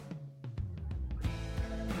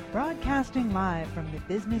Broadcasting live from the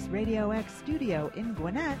Business Radio X studio in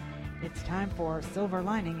Gwinnett, it's time for Silver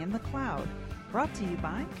Lining in the Cloud, brought to you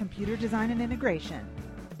by Computer Design and Integration.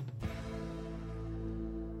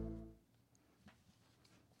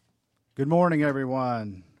 Good morning,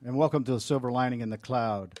 everyone, and welcome to the Silver Lining in the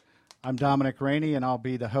Cloud. I'm Dominic Rainey, and I'll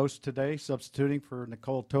be the host today, substituting for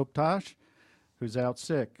Nicole Toptosh, who's out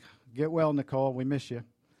sick. Get well, Nicole. We miss you.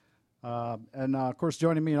 Of course,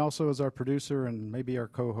 joining me also is our producer and maybe our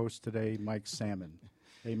co-host today, Mike Salmon.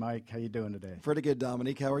 Hey, Mike, how you doing today? Pretty good,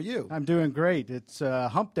 Dominique. How are you? I'm doing great. It's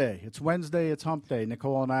hump day. It's Wednesday. It's hump day.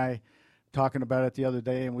 Nicole and I talking about it the other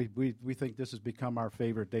day, and we think this has become our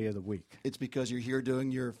favorite day of the week. It's because you're here doing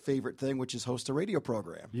your favorite thing, which is host a radio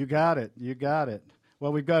program. You got it. You got it.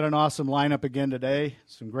 Well, we've got an awesome lineup again today.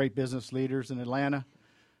 Some great business leaders in Atlanta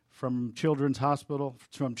from Children's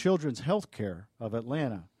Healthcare of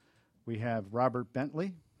Atlanta. We have Robert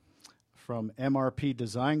Bentley from MRP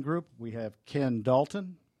Design Group. We have Ken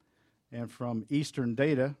Dalton. And from Eastern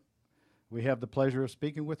Data, we have the pleasure of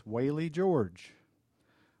speaking with Whaley George.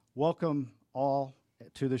 Welcome all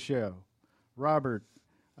to the show. Robert,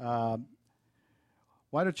 why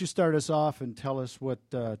don't you start us off and tell us what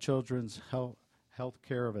Children's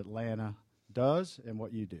Healthcare of Atlanta does and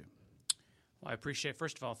what you do? Well, I appreciate,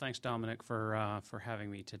 first of all, thanks, Dominic, for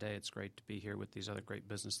having me today. It's great to be here with these other great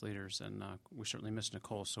business leaders, and we certainly miss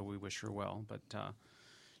Nicole, so we wish her well. But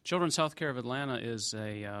Children's Healthcare of Atlanta is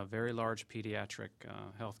a very large pediatric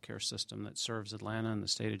healthcare system that serves Atlanta and the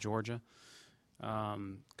state of Georgia. A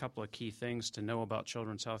couple of key things to know about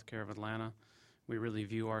Children's Healthcare of Atlanta. We really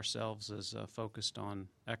view ourselves as focused on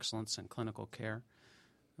excellence in clinical care.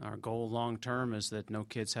 Our goal long-term is that no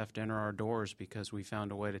kids have to enter our doors because we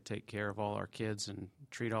found a way to take care of all our kids and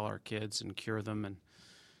treat all our kids and cure them. And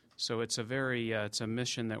so it's a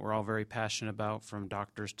mission that we're all very passionate about, from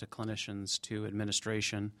doctors to clinicians to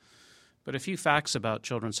administration. But a few facts about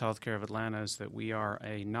Children's Healthcare of Atlanta is that we are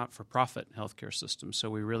a not-for-profit healthcare system, so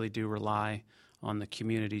we really do rely on the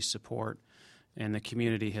community support, and the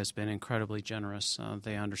community has been incredibly generous.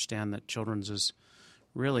 They understand that Children's is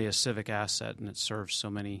really a civic asset, and it serves so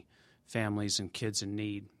many families and kids in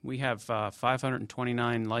need. We have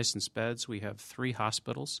 529 licensed beds. We have 3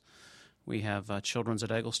 hospitals. We have Children's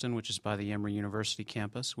at Eggleston, which is by the Emory University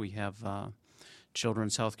campus. We have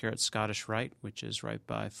Children's Healthcare at Scottish Rite, which is right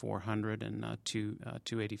by 400 and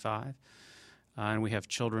 285. And we have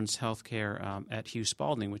Children's Healthcare at Hugh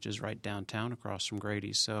Spalding, which is right downtown across from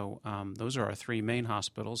Grady. So those are our 3 main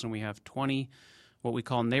hospitals, and we have 20 what we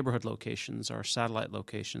call neighborhood locations, our satellite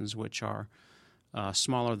locations, which are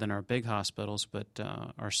smaller than our big hospitals, but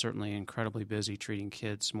are certainly incredibly busy treating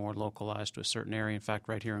kids more localized to a certain area. In fact,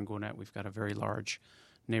 right here in Gwinnett, we've got a very large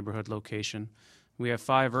neighborhood location. We have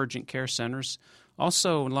 5 urgent care centers.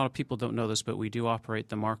 Also, a lot of people don't know this, but we do operate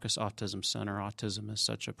the Marcus Autism Center. Autism is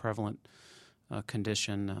such a prevalent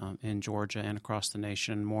condition in Georgia and across the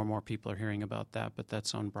nation. More and more people are hearing about that, but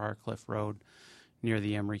that's on Briarcliff Road near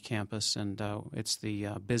the Emory campus, and it's the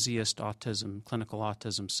busiest clinical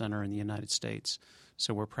autism center in the United States,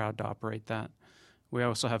 so we're proud to operate that. We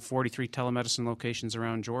also have 43 telemedicine locations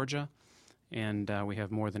around Georgia, and we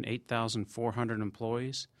have more than 8,400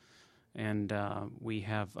 employees, and we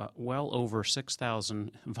have well over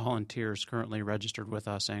 6,000 volunteers currently registered with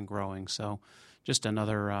us and growing, so just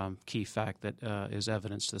another key fact that is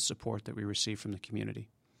evidence to the support that we receive from the community.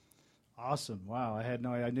 Awesome! Wow,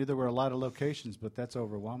 I knew there were a lot of locations, but that's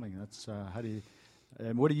overwhelming. That's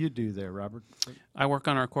and what do you do there, Robert? I work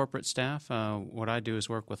on our corporate staff. What I do is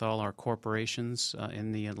work with all our corporations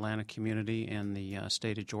in the Atlanta community and the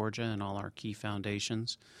state of Georgia, and all our key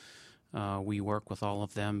foundations. We work with all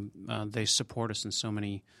of them. They support us in so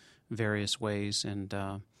many various ways, and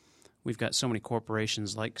we've got so many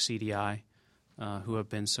corporations like CDI. Who have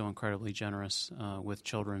been so incredibly generous with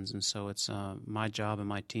Children's. And so it's my job and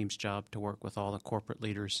my team's job to work with all the corporate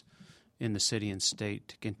leaders in the city and state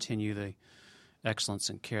to continue the excellence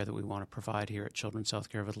and care that we want to provide here at Children's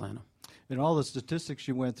Healthcare of Atlanta. In all the statistics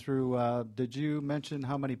you went through, did you mention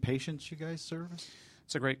how many patients you guys service?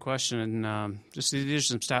 It's a great question, and just these are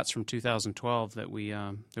some stats from 2012 that we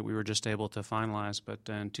were just able to finalize. But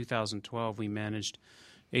in 2012, we managed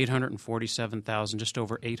 847,000, just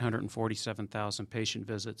over 847,000 patient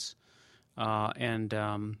visits.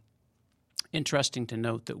 And interesting to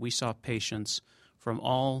note that we saw patients from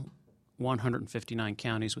all 159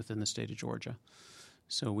 counties within the state of Georgia.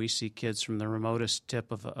 So we see kids from the remotest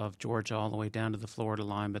tip of Georgia all the way down to the Florida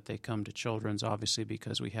line, but they come to Children's obviously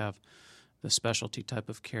because we have the specialty type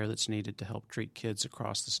of care that's needed to help treat kids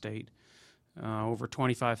across the state. Over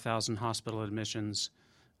 25,000 hospital admissions,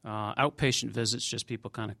 Outpatient visits, just people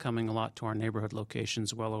kind of coming a lot to our neighborhood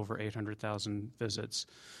locations, well over 800,000 visits.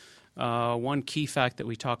 One key fact that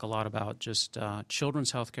we talk a lot about, just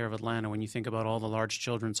Children's Healthcare of Atlanta, when you think about all the large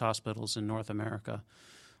children's hospitals in North America,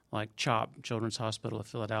 like CHOP, Children's Hospital of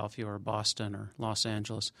Philadelphia or Boston or Los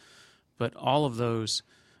Angeles. But all of those,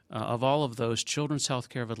 Children's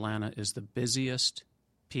Healthcare of Atlanta is the busiest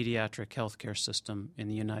pediatric healthcare system in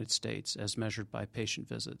the United States as measured by patient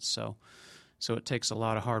visits. So it takes a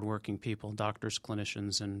lot of hardworking people, doctors,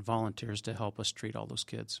 clinicians, and volunteers to help us treat all those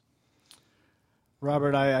kids.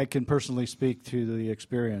 Robert, I can personally speak to the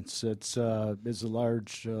experience. It's a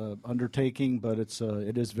large undertaking, but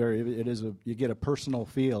you get a personal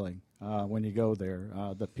feeling when you go there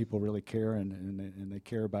that people really care and they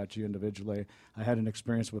care about you individually. I had an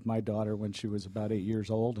experience with my daughter when she was about 8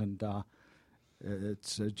 years old, and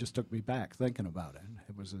it just took me back thinking about it.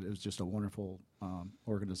 It was just a wonderful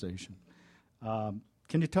organization.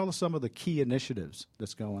 Can you tell us some of the key initiatives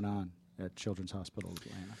that's going on at Children's Hospital of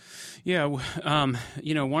Atlanta? Yeah,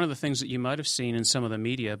 one of the things that you might have seen in some of the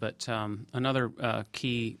media, but another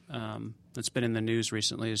key that's been in the news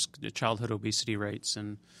recently is the childhood obesity rates.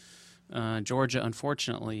 And Georgia,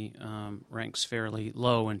 unfortunately, ranks fairly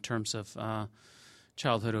low in terms of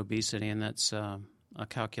childhood obesity, and that's a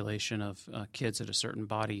calculation of kids at a certain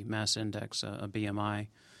body mass index, a BMI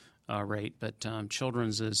rate. But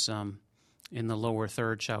Children's is in the lower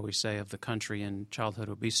third, shall we say, of the country in childhood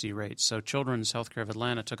obesity rates. So Children's Healthcare of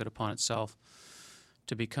Atlanta took it upon itself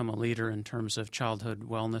to become a leader in terms of childhood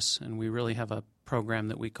wellness, and we really have a program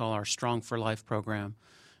that we call our Strong for Life program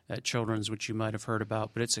at Children's, which you might have heard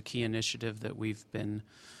about, but it's a key initiative that we've been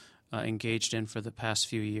engaged in for the past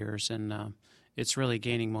few years, and it's really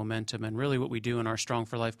gaining momentum. And really what we do in our Strong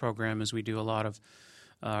for Life program is we do a lot of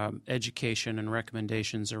education and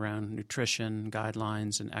recommendations around nutrition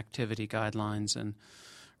guidelines and activity guidelines, and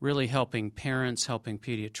really helping parents, helping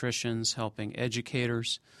pediatricians, helping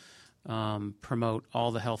educators promote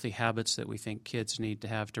all the healthy habits that we think kids need to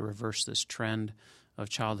have to reverse this trend of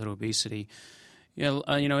childhood obesity. In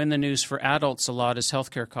the news for adults a lot is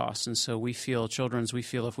healthcare costs, and so we feel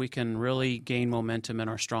if we can really gain momentum in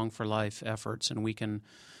our Strong for Life efforts and we can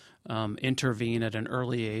intervene at an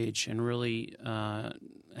early age and really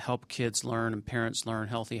help kids learn and parents learn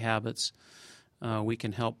healthy habits. We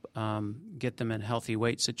can help get them in healthy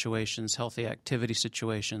weight situations, healthy activity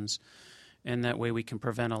situations, and that way we can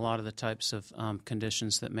prevent a lot of the types of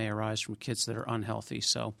conditions that may arise from kids that are unhealthy.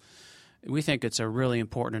 So we think it's a really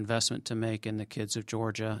important investment to make in the kids of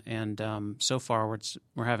Georgia, and so far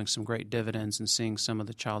we're having some great dividends and seeing some of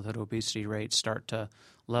the childhood obesity rates start to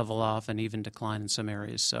level off and even decline in some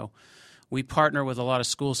areas. So we partner with a lot of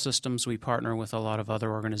school systems. We partner with a lot of other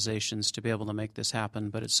organizations to be able to make this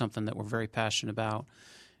happen, but it's something that we're very passionate about,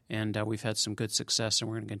 and we've had some good success, and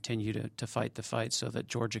we're going to continue to fight the fight so that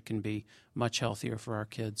Georgia can be much healthier for our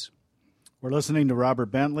kids. We're listening to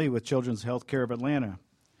Robert Bentley with Children's Healthcare of Atlanta.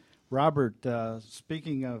 Robert,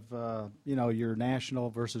 speaking of your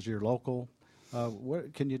national versus your local,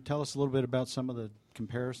 can you tell us a little bit about some of the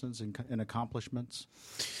comparisons and accomplishments?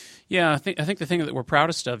 Yeah, I think the thing that we're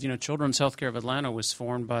proudest of, Children's Healthcare of Atlanta was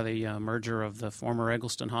formed by the merger of the former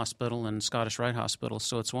Eggleston Hospital and Scottish Rite Hospital,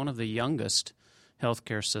 so it's one of the youngest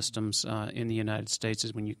healthcare systems in the United States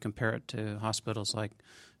when you compare it to hospitals like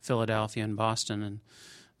Philadelphia and Boston, and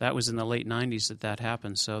that was in the late 90s that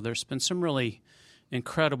happened. So there's been some really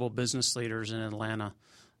incredible business leaders in Atlanta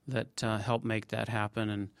that helped make that happen,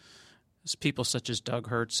 and people such as Doug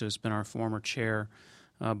Hertz, who's been our former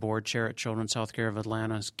board chair at Children's Healthcare of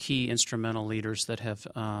Atlanta, key instrumental leaders that have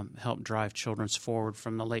helped drive Children's forward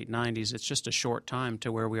from the late 90s. It's just a short time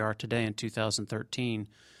to where we are today in 2013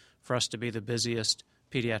 for us to be the busiest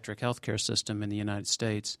pediatric healthcare system in the United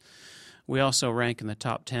States. We also rank in the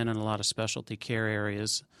top 10 in a lot of specialty care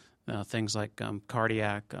areas, things like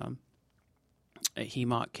cardiac,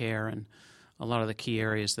 HEMOC care, and a lot of the key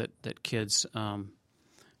areas that kids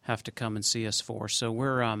have to come and see us for. So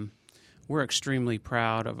we're extremely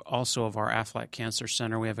proud of our Aflac Cancer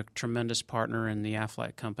Center. We have a tremendous partner in the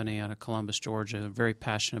Aflac Company out of Columbus, Georgia, very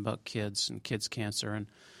passionate about kids and kids' cancer. And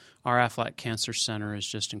our Aflac Cancer Center is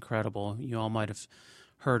just incredible. You all might have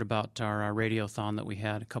heard about our radiothon that we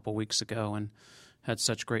had a couple weeks ago and had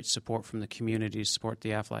such great support from the community to support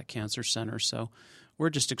the Aflac Cancer Center. So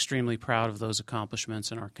we're just extremely proud of those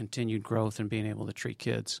accomplishments and our continued growth in being able to treat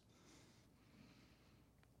kids.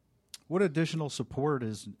 What additional support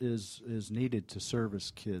is needed to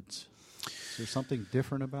service kids? Is there something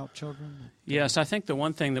different about children? Yes, I think the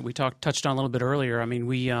one thing that we touched on a little bit earlier, I mean,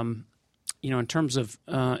 in terms of,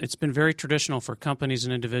 it's been very traditional for companies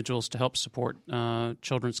and individuals to help support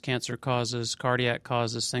children's cancer causes, cardiac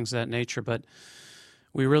causes, things of that nature, but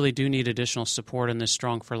we really do need additional support in this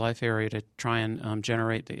Strong for Life area to try and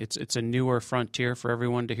generate. It's a newer frontier for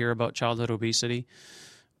everyone to hear about childhood obesity,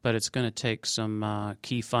 but it's going to take some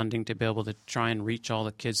key funding to be able to try and reach all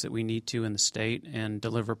the kids that we need to in the state and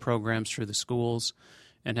deliver programs through the schools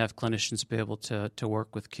and have clinicians be able to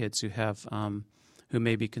work with kids who have who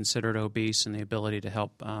may be considered obese and the ability to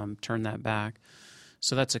help turn that back.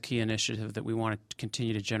 So that's a key initiative that we want to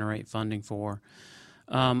continue to generate funding for.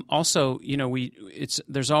 Also,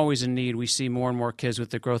 there's always a need. We see more and more kids with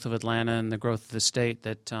the growth of Atlanta and the growth of the state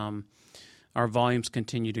that our volumes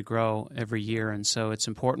continue to grow every year. And so it's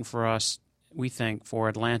important for us, we think, for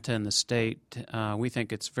Atlanta and the state, we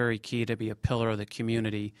think it's very key to be a pillar of the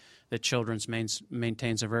community that Children's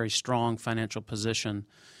maintains a very strong financial position.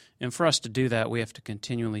 And for us to do that, we have to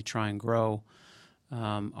continually try and grow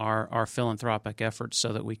our philanthropic efforts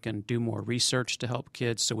so that we can do more research to help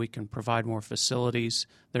kids, so we can provide more facilities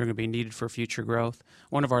that are going to be needed for future growth.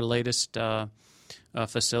 One of our latest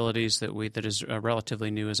facilities that is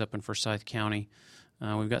relatively new is up in Forsyth County.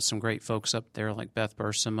 We've got some great folks up there like Beth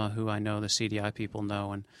Bursama, who I know the CDI people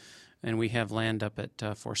know, and we have land up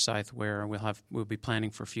at Forsyth where we'll be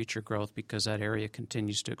planning for future growth because that area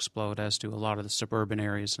continues to explode, as do a lot of the suburban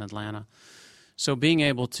areas in Atlanta. So being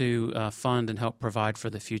able to fund and help provide for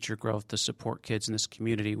the future growth to support kids in this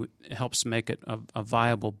community helps make it a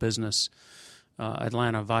viable business,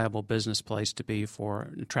 Atlanta a viable business place to be for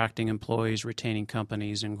attracting employees, retaining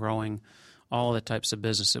companies, and growing all the types of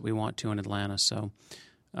business that we want to in Atlanta. So,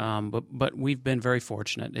 but we've been very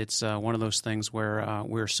fortunate. It's one of those things where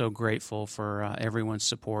we're so grateful for everyone's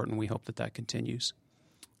support, and we hope that continues.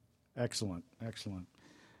 Excellent.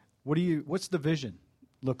 What's the vision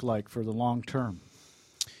look like for the long term?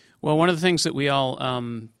 Well, one of the things that we all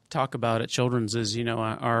talk about at Children's is,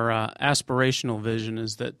 our aspirational vision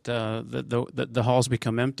is that the halls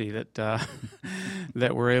become empty, that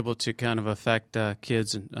that we're able to kind of affect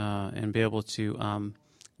kids and be able to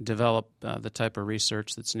develop the type of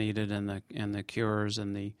research that's needed and the cures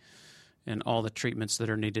and all the treatments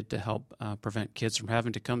that are needed to help prevent kids from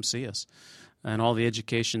having to come see us, and all the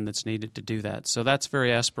education that's needed to do that. So that's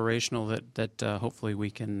very aspirational that hopefully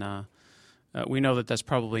we can we know that that's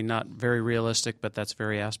probably not very realistic, but that's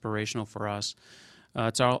very aspirational for us.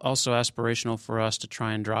 It's also aspirational for us to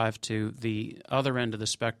try and drive to the other end of the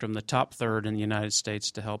spectrum, the top third in the United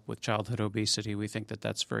States, to help with childhood obesity. We think that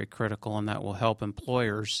that's very critical, and that will help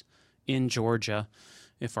employers in Georgia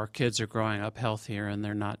if our kids are growing up healthier and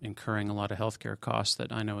they're not incurring a lot of health care costs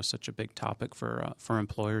that I know is such a big topic for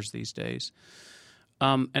employers these days.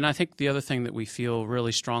 And I think the other thing that we feel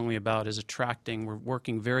really strongly about is we're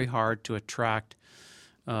working very hard to attract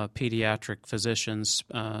pediatric physicians,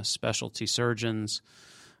 specialty surgeons.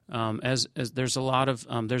 As there's a lot of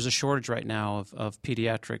there's a shortage right now of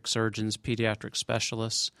pediatric surgeons, pediatric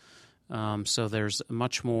specialists. So there's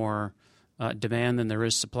much more demand than there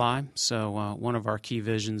is supply. So one of our key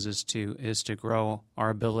visions is to grow our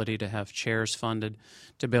ability to have chairs funded,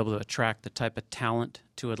 to be able to attract the type of talent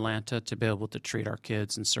to Atlanta to be able to treat our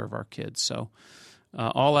kids and serve our kids. So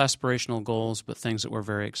all aspirational goals, but things that we're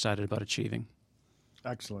very excited about achieving.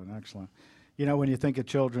 Excellent. When you think of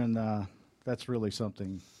children, that's really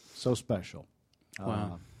something so special.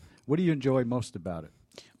 Wow. What do you enjoy most about it?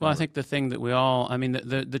 Well, I think the thing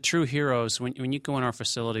that the true heroes, when you go in our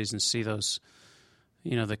facilities and see those,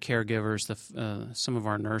 the caregivers, some of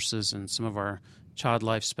our nurses and some of our child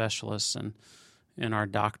life specialists and our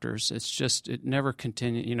doctors, it never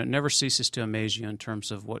it never ceases to amaze you in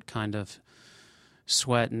terms of what kind of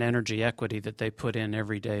sweat and energy equity that they put in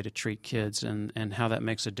every day to treat kids and how that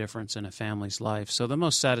makes a difference in a family's life. So the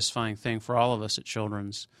most satisfying thing for all of us at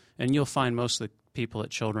Children's, and you'll find most of the people at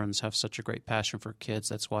Children's have such a great passion for kids,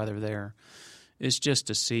 that's why they're there, is just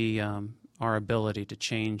to see our ability to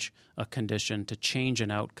change a condition, to change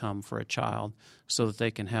an outcome for a child so that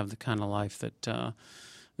they can have the kind of life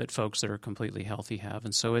that folks that are completely healthy have.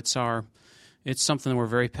 And so it's something we're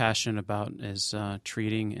very passionate about, is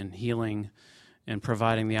treating and healing and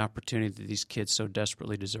providing the opportunity that these kids so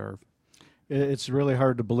desperately deserve. It's really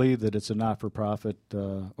hard to believe that it's a not-for-profit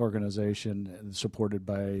organization supported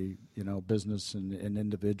by business and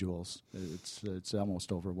individuals. It's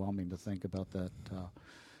almost overwhelming to think about that,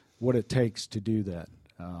 what it takes to do that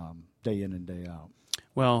day in and day out.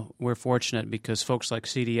 Well, we're fortunate because folks like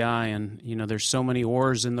CDI and there's so many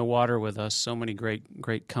oars in the water with us, so many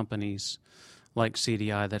great companies like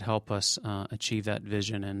CDI that help us achieve that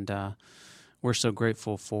vision, and we're so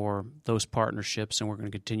grateful for those partnerships, and we're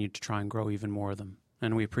going to continue to try and grow even more of them.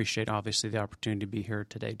 And we appreciate, obviously, the opportunity to be here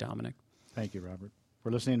today, Dominic. Thank you, Robert.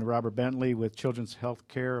 We're listening to Robert Bentley with Children's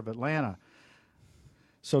Healthcare of Atlanta.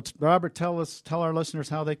 So, Robert, tell our listeners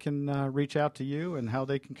how they can reach out to you and how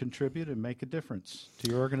they can contribute and make a difference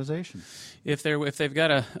to your organization. If they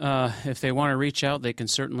want to reach out, they can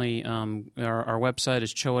certainly. Our website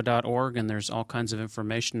is choa.org, and there's all kinds of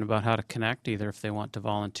information about how to connect. Either if they want to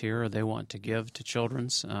volunteer or they want to give to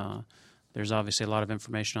Children's. There's obviously a lot of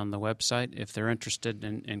information on the website. If they're interested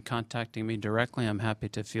in contacting me directly, I'm happy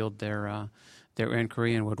to field their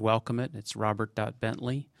inquiry and would welcome it. It's Robert.Bentley.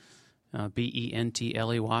 Bentley.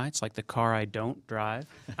 It's like the car I don't drive.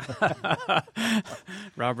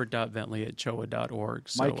 Robert.Bentley at choa.org.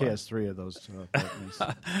 So, Mike has 3 of those.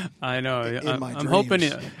 I know. I'm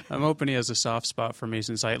hoping he has a soft spot for me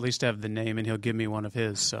since I at least have the name, and he'll give me one of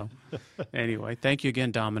his. So, anyway, thank you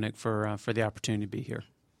again, Dominic, for the opportunity to be here.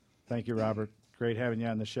 Thank you, Robert. Great having you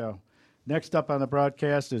on the show. Next up on the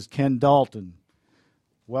broadcast is Ken Dalton.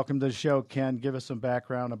 Welcome to the show, Ken. Give us some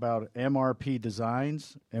background about MRP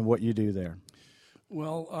Designs and what you do there.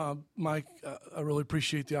 Well, Mike, I really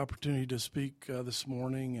appreciate the opportunity to speak this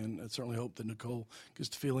morning, and I certainly hope that Nicole gets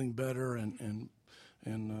to feeling better, and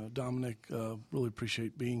Dominic, really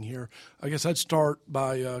appreciate being here. I guess I'd start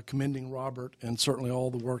by commending Robert and certainly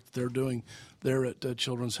all the work that they're doing there at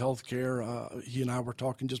Children's Healthcare. He and I were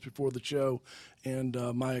talking just before the show, and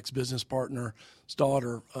my ex-business partner's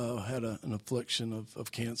daughter had an affliction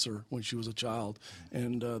of cancer when she was a child,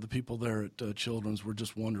 and the people there at Children's were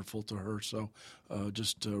just wonderful to her, so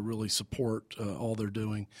just really support all they're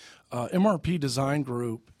doing. MRP Design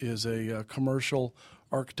Group is a commercial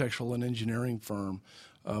architectural and engineering firm.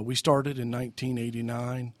 We started in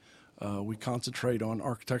 1989. We concentrate on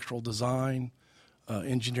architectural design,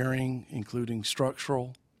 engineering, including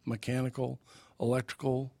structural, mechanical,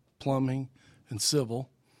 electrical, plumbing, and civil.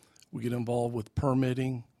 We get involved with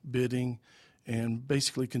permitting, bidding, and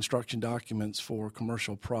basically construction documents for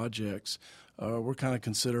commercial projects. We're kind of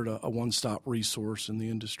considered a one-stop resource in the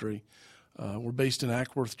industry. We're based in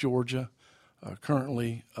Ackworth, Georgia,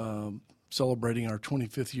 currently celebrating our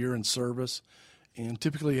 25th year in service, and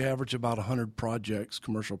typically average about 100 projects,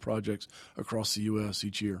 commercial projects, across the U.S.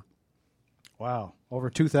 each year. Wow, over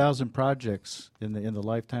 2,000 projects in the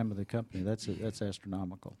lifetime of the company. That's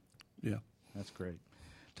astronomical. Yeah, that's great.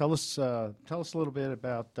 Tell us a little bit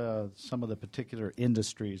about some of the particular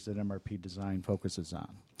industries that MRP Design focuses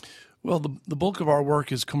on. Well, the bulk of our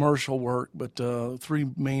work is commercial work, but 3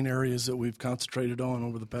 main areas that we've concentrated on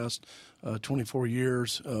over the past 24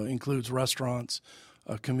 years includes restaurants,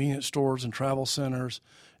 convenience stores and travel centers,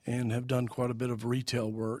 and have done quite a bit of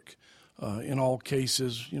retail work. In all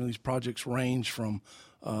cases, these projects range from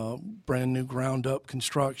brand new ground up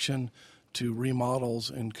construction to remodels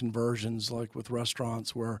and conversions, like with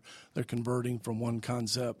restaurants where they're converting from one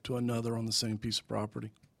concept to another on the same piece of property.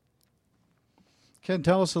 Ken,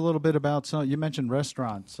 tell us a little bit about you mentioned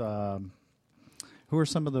restaurants. Who are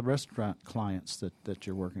some of the restaurant clients that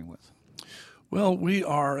you're working with? Well, we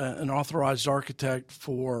are an authorized architect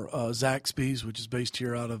for Zaxby's, which is based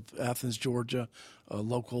here out of Athens, Georgia, a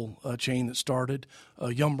local chain that started.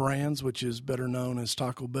 Yum Brands, which is better known as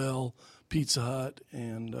Taco Bell, Pizza Hut,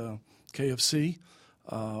 and KFC.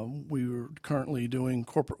 We are currently doing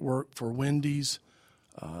corporate work for Wendy's,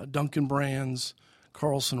 Dunkin' Brands,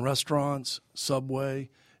 Carlson Restaurants, Subway,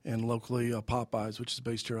 and locally Popeyes, which is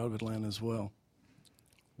based here out of Atlanta as well.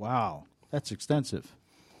 Wow, that's extensive.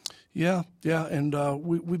 Yeah, and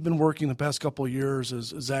we've been working the past couple of years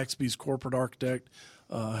as Zaxby's corporate architect,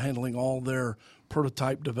 handling all their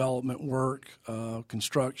prototype development work,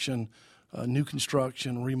 construction, new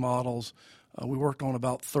construction, remodels. We worked on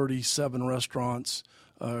about 37 restaurants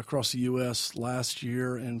across the U.S. last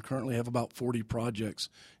year, and currently have about 40 projects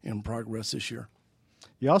in progress this year.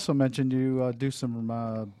 You also mentioned you do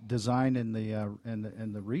some design in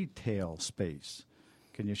the retail space.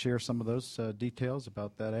 Can you share some of those details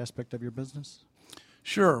about that aspect of your business?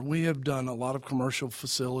 Sure. We have done a lot of commercial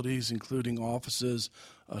facilities, including offices,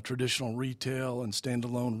 traditional retail and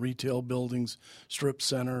standalone retail buildings, strip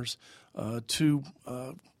centers. 2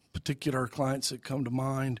 particular clients that come to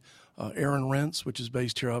mind, Aaron Rents, which is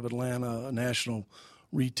based here out of Atlanta, a national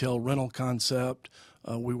retail rental concept.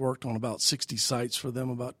 We worked on about 60 sites for them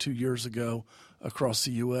about 2 years ago across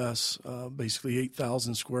the U.S., basically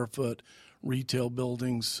 8,000 square foot retail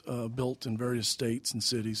buildings built in various states and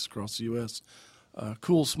cities across the U.S.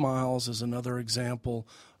 Cool Smiles is another example.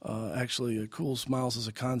 Actually, Cool Smiles is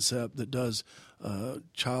a concept that does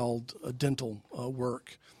child dental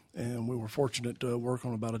work, and we were fortunate to work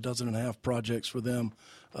on about 12.5 projects for them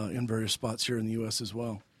in various spots here in the U.S. as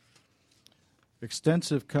well.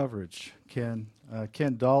 Extensive coverage, Ken.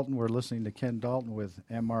 Ken Dalton, we're listening to Ken Dalton with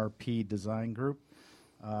MRP Design Group.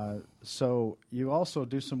 So you also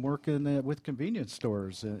do some work with convenience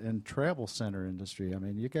stores and travel center industry. I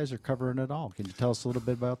mean, you guys are covering it all. Can you tell us a little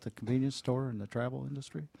bit about the convenience store and the travel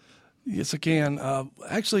industry? Yes, I can.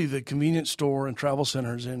 Actually, the convenience store and travel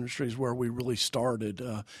centers industry is where we really started.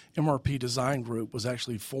 MRP Design Group was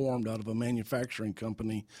actually formed out of a manufacturing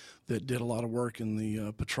company that did a lot of work in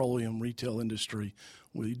the petroleum retail industry.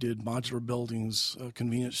 We did modular buildings,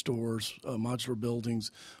 convenience stores, modular buildings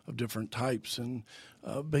of different types. And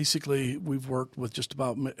basically, we've worked with just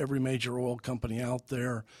about every major oil company out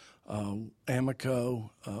there. Amoco,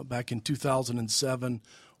 back in 2007,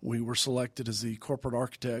 we were selected as the corporate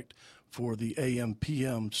architect for the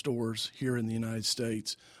AM/PM stores here in the United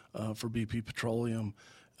States for BP Petroleum.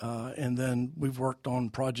 And then we've worked on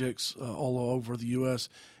projects all over the U.S.,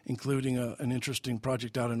 including an interesting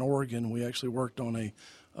project out in Oregon. We actually worked on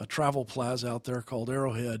a travel plaza out there called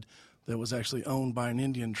Arrowhead that was actually owned by an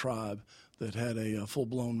Indian tribe that had a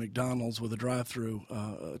full-blown McDonald's with a drive-through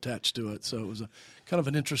attached to it. So it was a kind of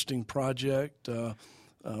an interesting project.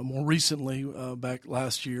 More recently, back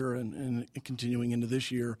last year and continuing into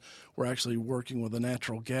this year, we're actually working with a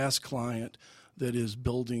natural gas client that is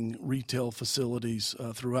building retail facilities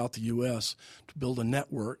throughout the U.S. to build a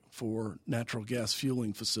network for natural gas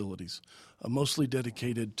fueling facilities, mostly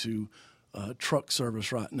dedicated to truck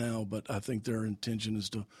service right now, but I think their intention is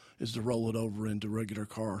to roll it over into regular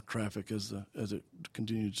car traffic as it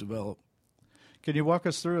continues to develop. Can you walk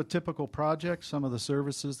us through a typical project, some of the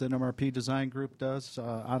services that MRP Design Group does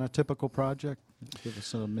on a typical project? Give us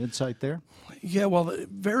some insight there. Yeah, well, it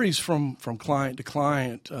varies from client to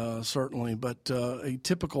client, certainly, but a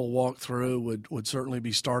typical walkthrough would certainly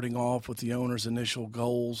be starting off with the owner's initial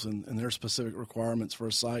goals and their specific requirements for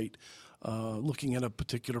a site, looking at a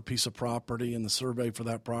particular piece of property and the survey for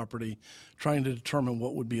that property, trying to determine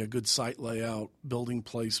what would be a good site layout, building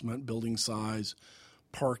placement, building size,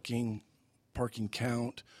 parking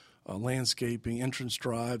count, landscaping, entrance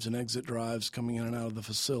drives and exit drives coming in and out of the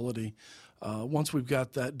facility. Once we've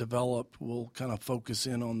got that developed, we'll kind of focus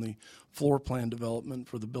in on the floor plan development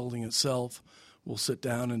for the building itself. We'll sit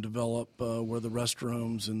down and develop where the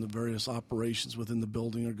restrooms and the various operations within the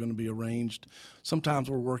building are going to be arranged. Sometimes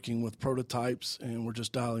we're working with prototypes and we're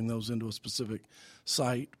just dialing those into a specific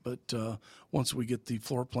site. But once we get the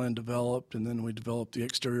floor plan developed and then we develop the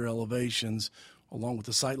exterior elevations, along with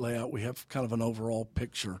the site layout, we have kind of an overall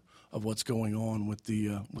picture of what's going on with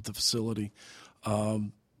the facility.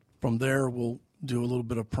 From there, we'll do a little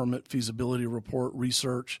bit of permit feasibility report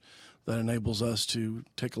research that enables us to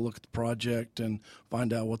take a look at the project and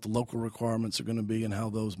find out what the local requirements are going to be and how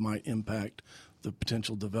those might impact the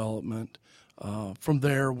potential development. From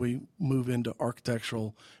there, we move into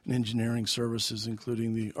architectural and engineering services,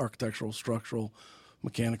 including the architectural, structural,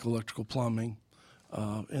 mechanical, electrical, plumbing.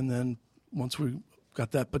 And then once we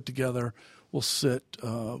got that put together, we'll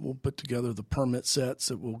put together the permit sets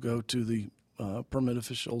that will go to the permit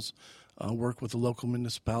officials, work with the local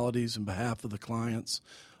municipalities on behalf of the clients,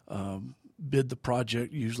 bid the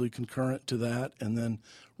project, usually concurrent to that, and then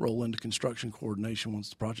roll into construction coordination once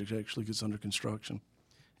the project actually gets under construction.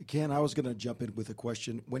 Ken, I was going to jump in with a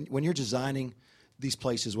question. When you're designing these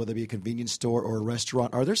places, whether it be a convenience store or a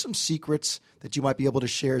restaurant, are there some secrets that you might be able to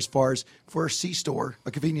share as far as for a C-store,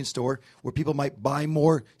 a convenience store, where people might buy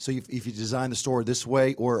more? So if you design the store this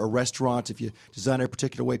way, or a restaurant, if you design it a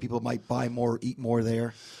particular way, people might buy more, eat more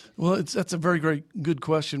there? Well, that's a very good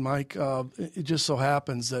question, Mike. It just so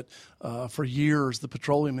happens that for years, the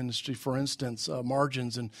petroleum industry, for instance,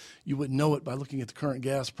 margins, and you wouldn't know it by looking at the current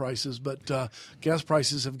gas prices, but gas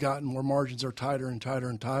prices have gotten where margins are tighter and tighter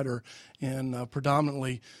and tighter, and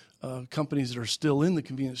predominantly companies that are still in the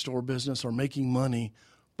convenience store business are making money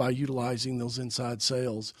by utilizing those inside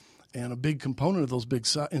sales. And a big component of those big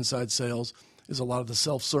inside sales is a lot of the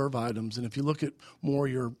self-serve items. And if you look at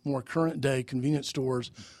your more current day convenience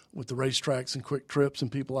stores with the racetracks and quick trips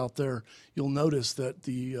and people out there, you'll notice that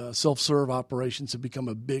the self-serve operations have become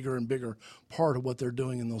a bigger and bigger part of what they're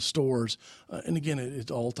doing in those stores. And again,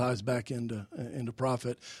 it all ties back into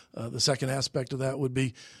profit. The second aspect of that would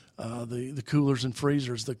be the coolers and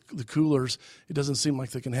freezers. The coolers, it doesn't seem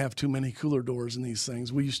like they can have too many cooler doors in these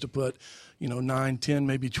things. We used to put 9, 10,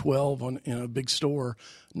 maybe 12 in a big store.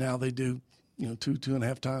 Now they do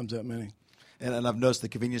 2.5 times that many. And I've noticed the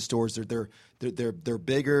convenience stores, they're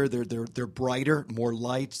bigger, they're brighter, more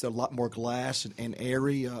lights, they're a lot more glass and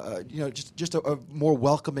airy, just a more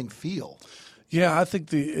welcoming feel. Yeah, I think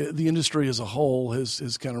the industry as a whole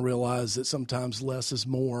has kind of realized that sometimes less is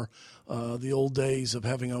more. The old days of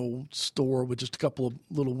having an old store with just a couple of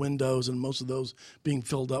little windows and most of those being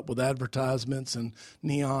filled up with advertisements and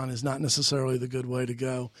neon is not necessarily the good way to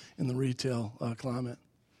go in the retail climate.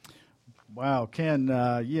 Wow, Ken,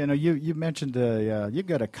 you mentioned you've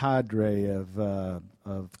got a cadre of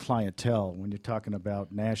clientele when you're talking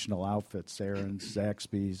about national outfits, Aaron's,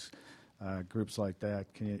 Zaxby's, groups like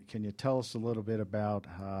that. Can you tell us a little bit about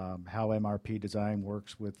how MRP Design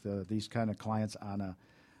works with these kind of clients on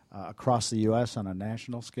across the U.S. on a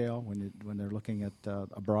national scale when they're looking at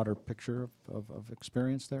a broader picture of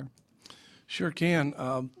experience there? Sure can.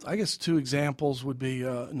 I guess two examples would be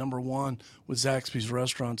number one with Zaxby's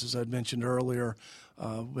Restaurants, as I'd mentioned earlier.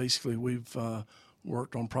 Basically, we've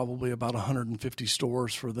worked on probably about 150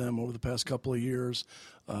 stores for them over the past couple of years.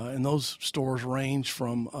 And those stores range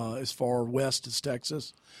from as far west as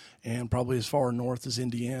Texas and probably as far north as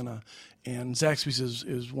Indiana. And Zaxby's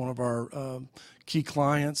is one of our key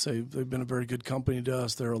clients. They've been a very good company to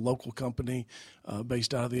us. They're a local company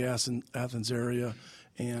based out of the Athens area.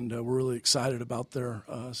 And we're really excited about their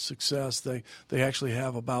success. They actually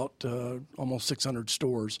have about almost 600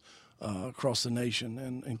 stores across the nation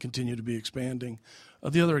and continue to be expanding.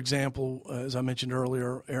 The other example, as I mentioned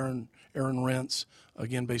earlier, Aaron Rents,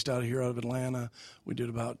 again based out of Atlanta. We did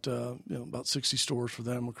about 60 stores for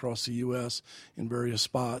them across the U.S. in various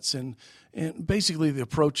spots, and basically the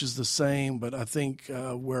approach is the same. But I think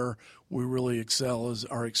where we really excel is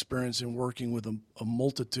our experience in working with a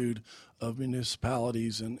multitude of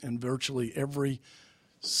municipalities and virtually every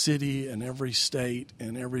city and every state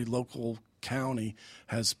and every local county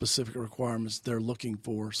has specific requirements they're looking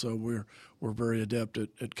for. So we're very adept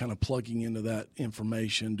at kind of plugging into that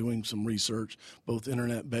information, doing some research, both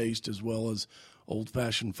internet-based as well as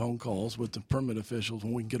old-fashioned phone calls with the permit officials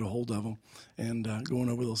when we can get a hold of them and going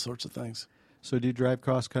over those sorts of things. So do you drive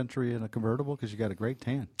cross-country in a convertible? Because you got a great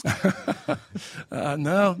tan.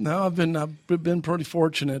 No, I've been pretty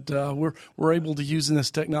fortunate. We're able to use in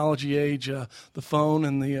this technology age the phone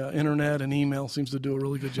and the internet and email seems to do a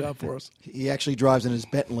really good job for us. He actually drives in his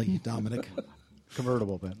Bentley, Dominic.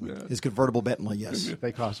 Convertible Bentley. His convertible Bentley, yes.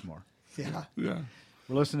 They cost more. Yeah. Yeah.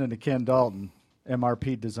 We're listening to Ken Dalton,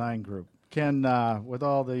 MRP Design Group. Ken, with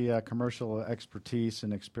all the commercial expertise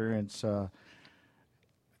and experience,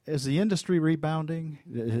 is the industry rebounding?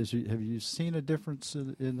 Have you seen a difference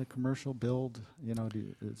in the commercial build?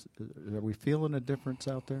 Are we feeling a difference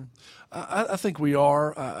out there? I think we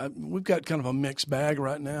are. We've got kind of a mixed bag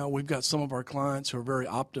right now. We've got some of our clients who are very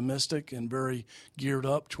optimistic and very geared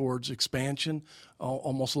up towards expansion,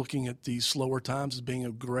 almost looking at these slower times as being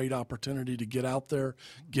a great opportunity to get out there,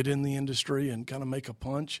 get in the industry, and kind of make a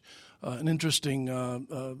punch. An interesting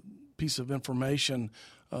piece of information,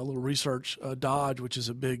 a little research, Dodge, which is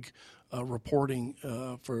a big reporting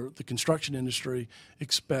for the construction industry,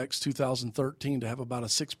 expects 2013 to have about a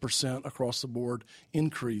 6% across the board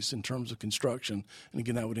increase in terms of construction. And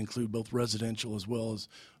again, that would include both residential as well as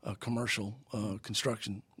commercial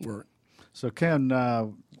construction work. So, Ken,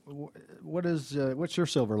 what's your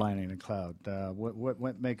silver lining in the cloud?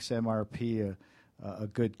 What makes MRP a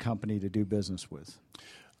good company to do business with?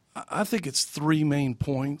 I think it's three main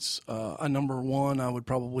points. Number one, I would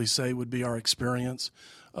probably say would be our experience.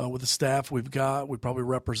 With the staff we've got, we probably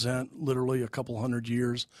represent literally a couple hundred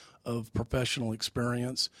years of professional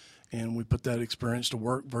experience, and we put that experience to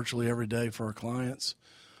work virtually every day for our clients.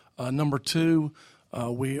 Number two,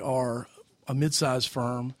 we are a mid-sized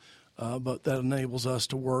firm, but that enables us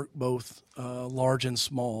to work both large and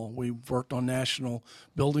small. We've worked on national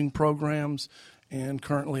building programs, and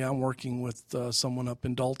currently I'm working with someone up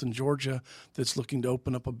in Dalton, Georgia, that's looking to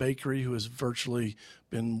open up a bakery who has virtually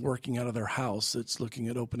been working out of their house, that's looking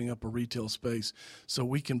at opening up a retail space. So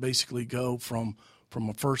we can basically go from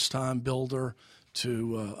a first-time builder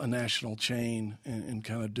to a national chain and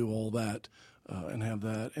kind of do all that and have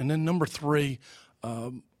that. And then number three,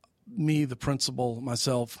 me, the principal,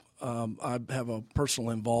 myself, I have a personal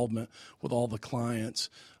involvement with all the clients,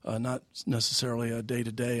 not necessarily a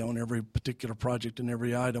day-to-day on every particular project and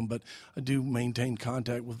every item, but I do maintain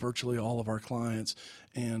contact with virtually all of our clients.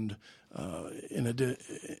 And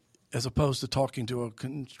as opposed to talking to a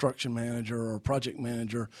construction manager or a project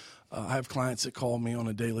manager, I have clients that call me on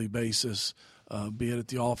a daily basis, be it at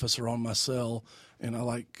the office or on my cell, and I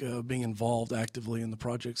like being involved actively in the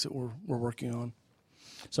projects that we're working on.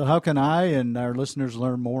 So how can I and our listeners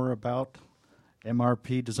learn more about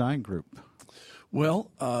MRP Design Group?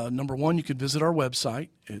 Well, number one, you could visit our website.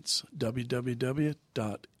 It's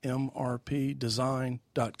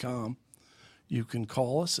www.mrpdesign.com. You can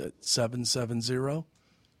call us at 770-929-5800.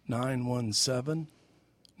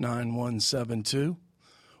 888-917-9172.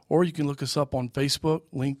 Or you can look us up on Facebook,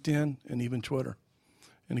 LinkedIn, and even Twitter.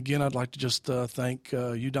 And again, I'd like to just thank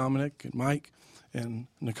you, Dominic, and Mike, and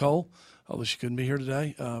Nicole, although she couldn't be here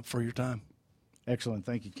today, for your time. Excellent.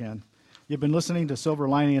 Thank you, Ken. You've been listening to Silver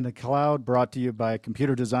Lining in the Cloud, brought to you by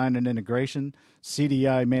Computer Design and Integration,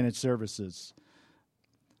 CDI Managed Services.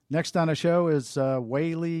 Next on the show is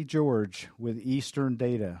Whaley George with Eastern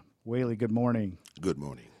Data. Whaley, good morning. Good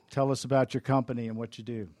morning. Tell us about your company and what you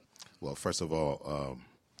do. Well, first of all,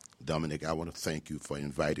 Dominic, I want to thank you for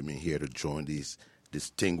inviting me here to join these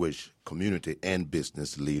distinguished community and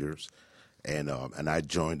business leaders. And I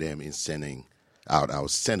joined them in sending out our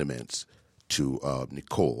sentiments to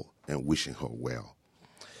Nicole and wishing her well.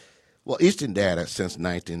 Well, Eastern Data, since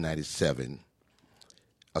 1997,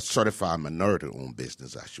 a certified minority-owned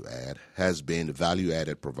business, I should add, has been the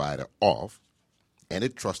value-added provider of and a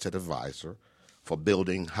trusted advisor for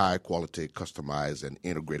building high-quality, customized, and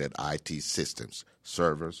integrated IT systems,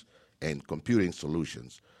 servers, and computing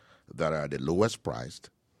solutions that are the lowest priced,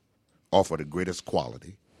 offer the greatest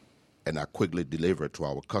quality, and are quickly delivered to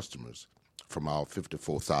our customers from our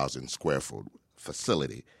 54,000 square foot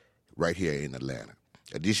facility right here in Atlanta.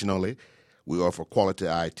 Additionally, we offer quality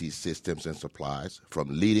IT systems and supplies from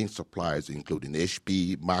leading suppliers including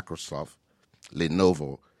HP, Microsoft,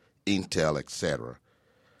 Lenovo, Intel, etc.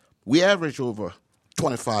 We average over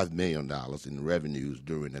 $25 million in revenues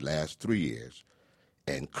during the last 3 years,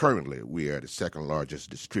 and currently we are the second largest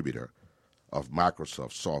distributor of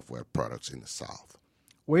Microsoft software products in the South.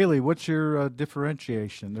 Whaley, what's your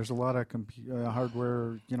differentiation? There's a lot of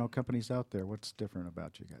hardware, companies out there. What's different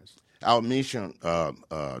about you guys? Our mission,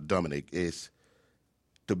 Dominic, is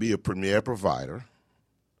to be a premier provider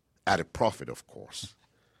at a profit, of course,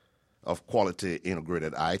 of quality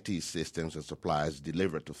integrated IT systems and supplies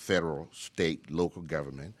delivered to federal, state, local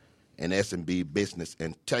government, and SMB business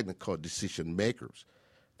and technical decision makers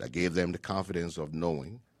that gave them the confidence of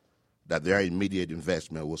knowing that their immediate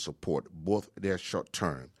investment will support both their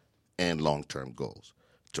short-term and long-term goals.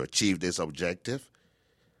 To achieve this objective,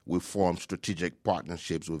 we form strategic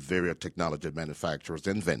partnerships with various technology manufacturers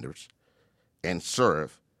and vendors and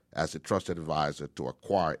serve as a trusted advisor to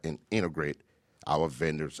acquire and integrate our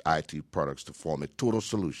vendors' IT products to form a total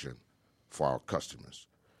solution for our customers.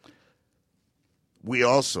 We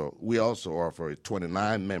also offer a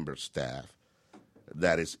 29-member staff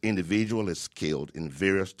that is individually skilled in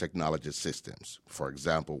various technology systems, for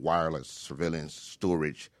example, wireless, surveillance,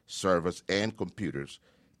 storage, servers, and computers,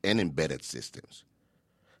 and embedded systems.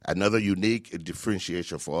 Another unique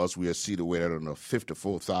differentiation for us, we are situated on a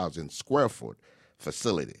 54,000 square foot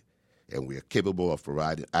facility, and we are capable of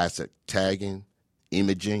providing asset tagging,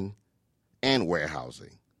 imaging, and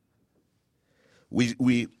warehousing.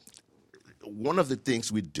 One of the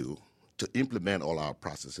things we do to implement all our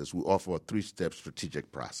processes, we offer a 3-step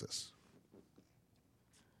strategic process: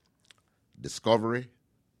 discovery,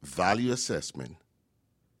 value assessment,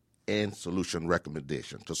 and solution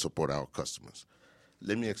recommendation to support our customers.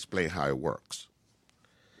 Let me explain how it works.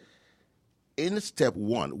 In step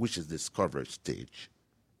 1, which is the discovery stage,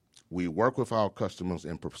 we work with our customers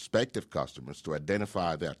and prospective customers to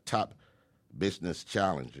identify their top business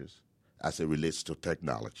challenges as it relates to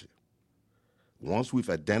technology. Once we've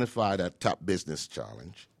identified that top business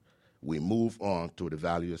challenge, we move on to the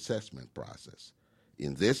value assessment process.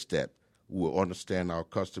 In this step, we'll understand our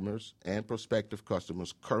customers' and prospective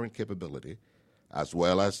customers' current capability, as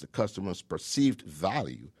well as the customer's perceived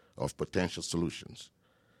value of potential solutions.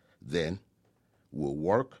 Then,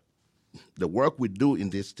 the work we do in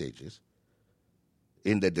these stages,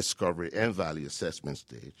 in the discovery and value assessment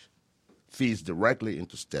stage, feeds directly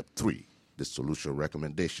into step 3, the solution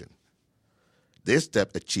recommendation. This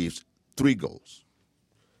step achieves 3 goals.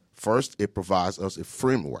 First, it provides us a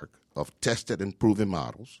framework of tested and proven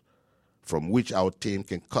models from which our team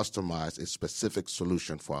can customize a specific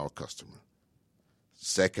solution for our customer.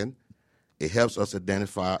 Second, it helps us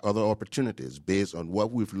identify other opportunities based on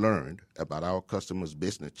what we've learned about our customers'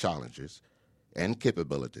 business challenges and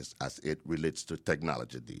capabilities as it relates to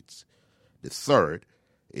technology needs. The third,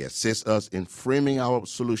 it assists us in framing our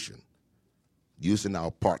solution using our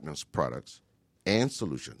partners' products and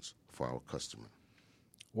solutions for our customer.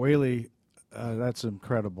 Whaley, that's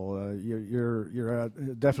incredible. You're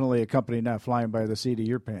definitely a company not flying by the seat of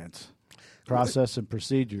your pants. Process and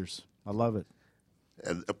procedures. I love it.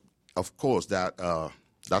 And of course,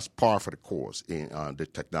 that's par for the course in the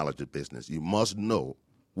technology business. You must know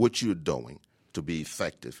what you're doing to be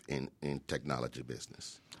effective in technology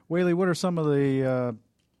business. Whaley, what are some of the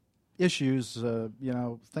issues,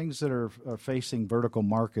 things that are facing vertical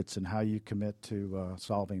markets and how you commit to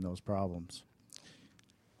solving those problems.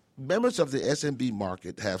 Members of the SMB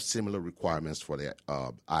market have similar requirements for their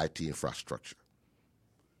IT infrastructure.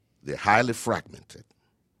 They're highly fragmented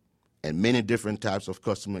and many different types of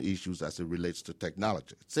customer issues as it relates to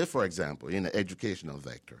technology. Say, for example, in the educational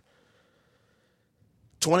vector,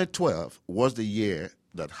 2012 was the year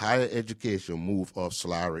that higher education moved off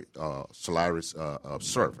Solaris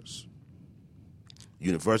servers.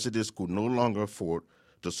 Universities could no longer afford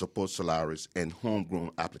to support Solaris and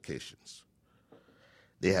homegrown applications.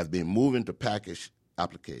 They have been moving to packaged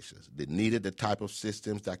applications. They needed the type of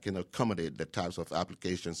systems that can accommodate the types of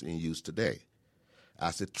applications in use today.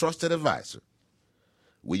 As a trusted advisor,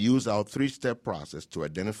 we use our three-step process to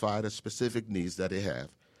identify the specific needs that they have.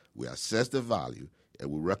 We assess the value,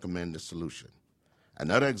 and we recommend the solution.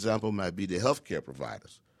 Another example might be the healthcare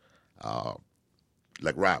providers,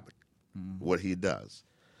 like Robert, what he does.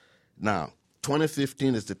 Now,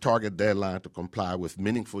 2015 is the target deadline to comply with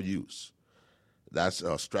meaningful use. That's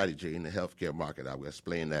a strategy in the healthcare market. I will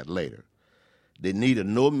explain that later. They need a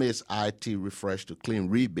no-miss IT refresh to clean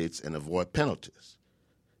rebates and avoid penalties.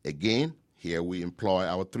 Again, here we employ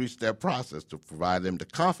our three-step process to provide them the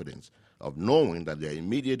confidence of knowing that their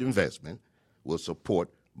immediate investment will support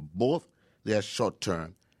both their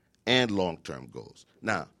short-term and long-term goals.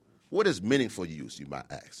 Now, what is meaningful use, you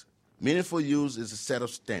might ask? Meaningful use is a set of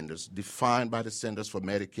standards defined by the Centers for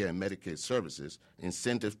Medicare and Medicaid Services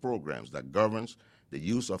incentive programs that governs the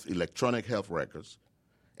use of electronic health records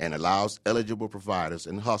and allows eligible providers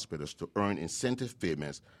and hospitals to earn incentive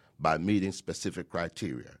payments by meeting specific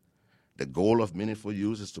criteria. The goal of meaningful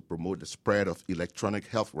use is to promote the spread of electronic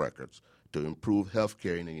health records to improve health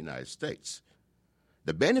care in the United States.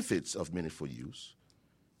 The benefits of meaningful use: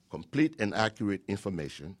 complete and accurate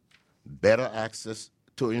information, better access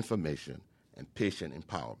to information, and patient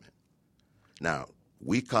empowerment. Now,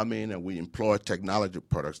 we come in and we employ technology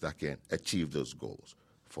products that can achieve those goals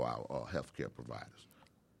for our healthcare providers.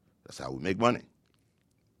 That's how we make money.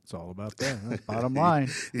 It's all about that. Huh? Bottom line.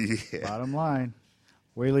 Yeah. Bottom line.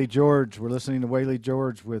 Whaley George. We're listening to Whaley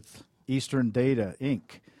George with Eastern Data,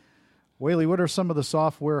 Inc. Whaley, what are some of the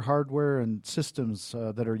software, hardware, and systems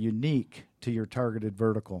that are unique to your targeted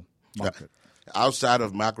vertical market? Outside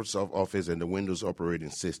of Microsoft Office and the Windows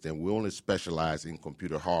operating system, we only specialize in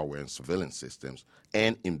computer hardware and surveillance systems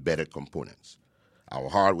and embedded components. Our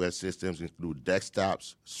hardware systems include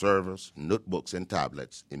desktops, servers, notebooks, and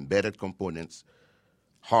tablets, embedded components,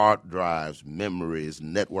 hard drives, memories,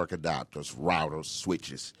 network adapters, routers,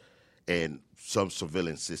 switches, and some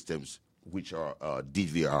surveillance systems, which are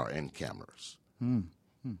DVR and cameras.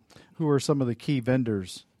 Who are some of the key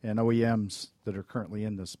vendors and OEMs that are currently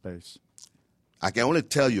in this space? I can only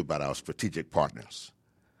tell you about our strategic partners.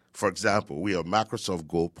 For example, we are a Microsoft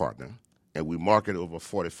Gold partner, and we market over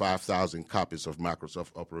 45,000 copies of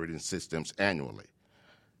Microsoft operating systems annually.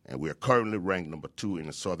 And we are currently ranked number 2 in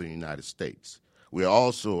the southern United States. We are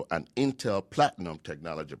also an Intel Platinum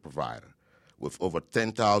technology provider with over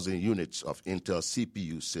 10,000 units of Intel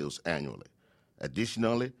CPU sales annually.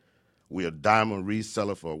 Additionally, we are a Diamond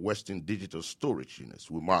reseller for Western Digital storage units.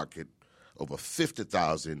 We market over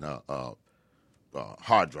 50,000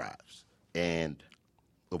 hard drives and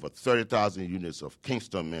over 30,000 units of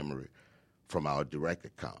Kingston memory from our direct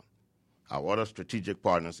account. Our other strategic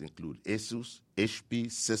partners include ASUS,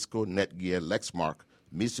 HP, Cisco, Netgear, Lexmark,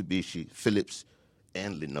 Mitsubishi, Philips,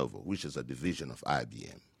 and Lenovo, which is a division of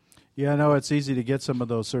IBM. Yeah, I know it's easy to get some of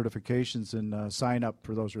those certifications and sign up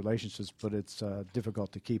for those relationships, but it's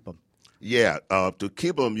difficult to keep them. Yeah, to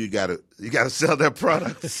keep them, you gotta sell their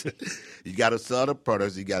products. You gotta sell the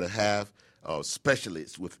products. You gotta have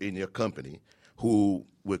specialists within your company who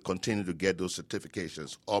will continue to get those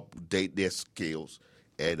certifications, update their skills,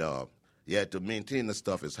 and to maintain the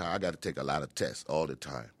stuff is hard. I got to take a lot of tests all the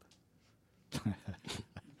time.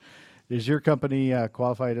 Is your company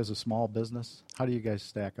qualified as a small business? How do you guys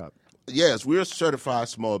stack up? Yes, we're a certified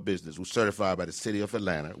small business. We're certified by the City of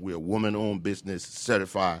Atlanta. We're a woman-owned business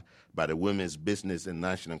certified by the Women's Business and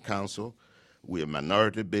National Council. We're a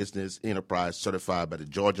minority business enterprise certified by the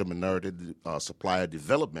Georgia Minority Supplier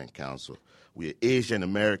Development Council. We're Asian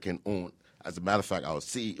American owned. As a matter of fact, our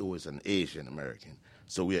CEO is an Asian American.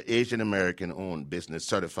 So we're Asian American owned business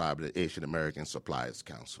certified by the Asian American Suppliers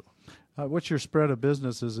Council. What's your spread of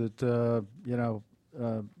business? Is it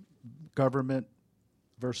government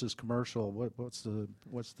versus commercial? What's the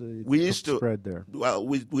spread there? Well,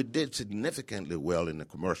 we did significantly well in the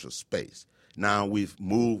commercial space. Now we've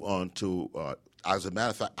moved on to, as a matter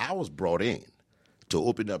of fact, I was brought in to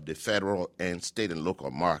open up the federal and state and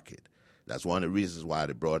local market. That's one of the reasons why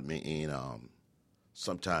they brought me in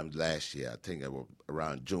sometime last year. I think it was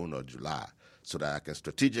around June or July, so that I can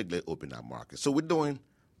strategically open that market. So we're doing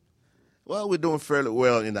fairly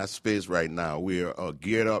well in that space right now. We are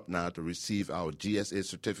geared up now to receive our GSA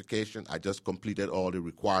certification. I just completed all the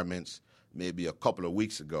requirements maybe a couple of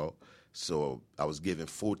weeks ago, so I was given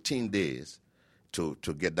 14 days to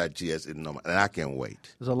get that GSA number, and I can't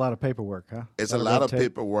wait. There's a lot of paperwork, huh? It's a lot of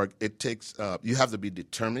paperwork. It takes, you have to be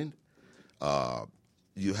determined.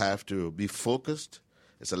 You have to be focused.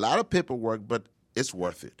 It's a lot of paperwork, but it's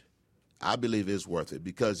worth it. I believe it's worth it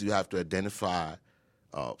because you have to identify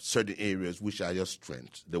certain areas which are your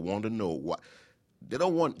strengths. They want to know what. They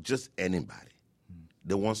don't want just anybody.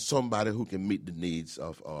 They want somebody who can meet the needs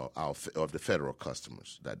of the federal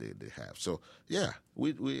customers that they have. So yeah,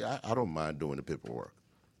 I don't mind doing the paperwork.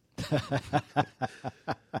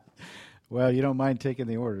 Well, you don't mind taking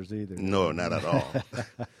the orders either. No, not at all.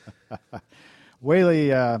 Whaley,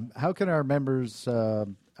 how can our members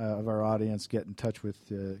of our audience get in touch with,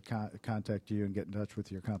 contact you and get in touch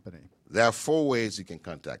with your company? There are 4 ways you can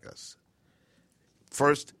contact us.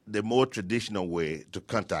 First, the more traditional way to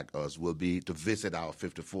contact us will be to visit our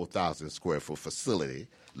 54,000 square foot facility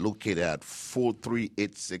located at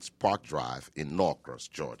 4386 Park Drive in Norcross,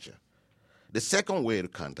 Georgia. The second way to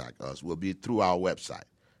contact us will be through our website,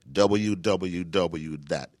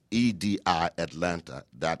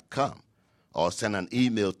 www.ediatlanta.com, or send an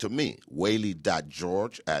email to me,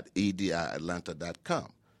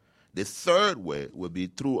 whaley.george@ediatlanta.com. The third way will be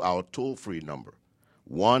through our toll-free number,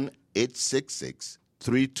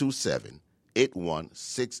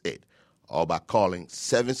 1-866-327-8168, or by calling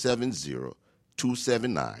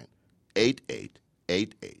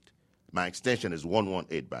 770-279-8888. My extension is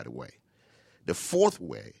 118, by the way. The fourth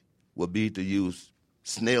way will be to use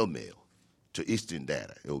snail mail to Eastern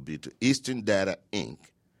Data. It will be to Eastern Data, Inc.,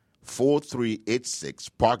 4386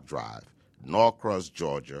 Park Drive, Norcross,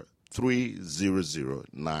 Georgia,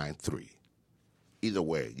 30093. Either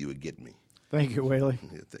way, you would get me. Thank you, Whaley.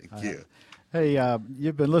 Thank you. Hey,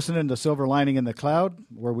 you've been listening to Silver Lining in the Cloud,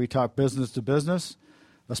 where we talk business to business.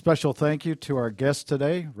 A special thank you to our guests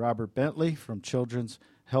today, Robert Bentley from Children's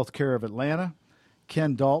Healthcare of Atlanta,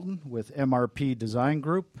 Ken Dalton with MRP Design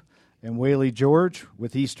Group, and Whaley George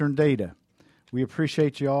with Eastern Data. We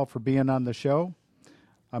appreciate you all for being on the show.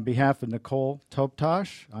 On behalf of Nicole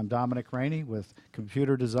Toptosh, I'm Dominic Rainey with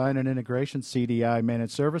Computer Design and Integration, CDI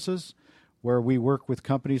Managed Services, where we work with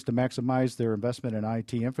companies to maximize their investment in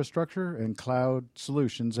IT infrastructure and cloud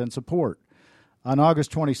solutions and support. On August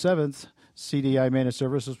 27th, CDI Managed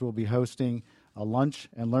Services will be hosting a Lunch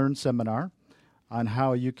and Learn seminar on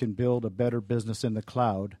how you can build a better business in the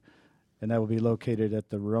cloud, and that will be located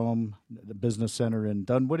at the Rome Business Center in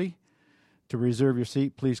Dunwoody. To reserve your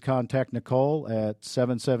seat, please contact Nicole at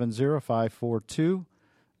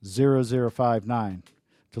 770-542-0059.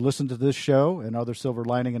 To listen to this show and other Silver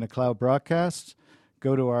Lining in the Cloud broadcasts,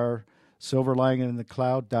 go to our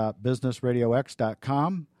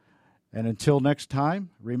silverlininginthecloud.businessradiox.com. And until next time,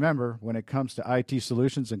 remember, when it comes to IT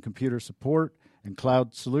solutions and computer support and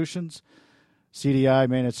cloud solutions, CDI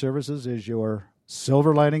Managed Services is your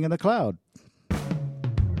Silver Lining in the Cloud.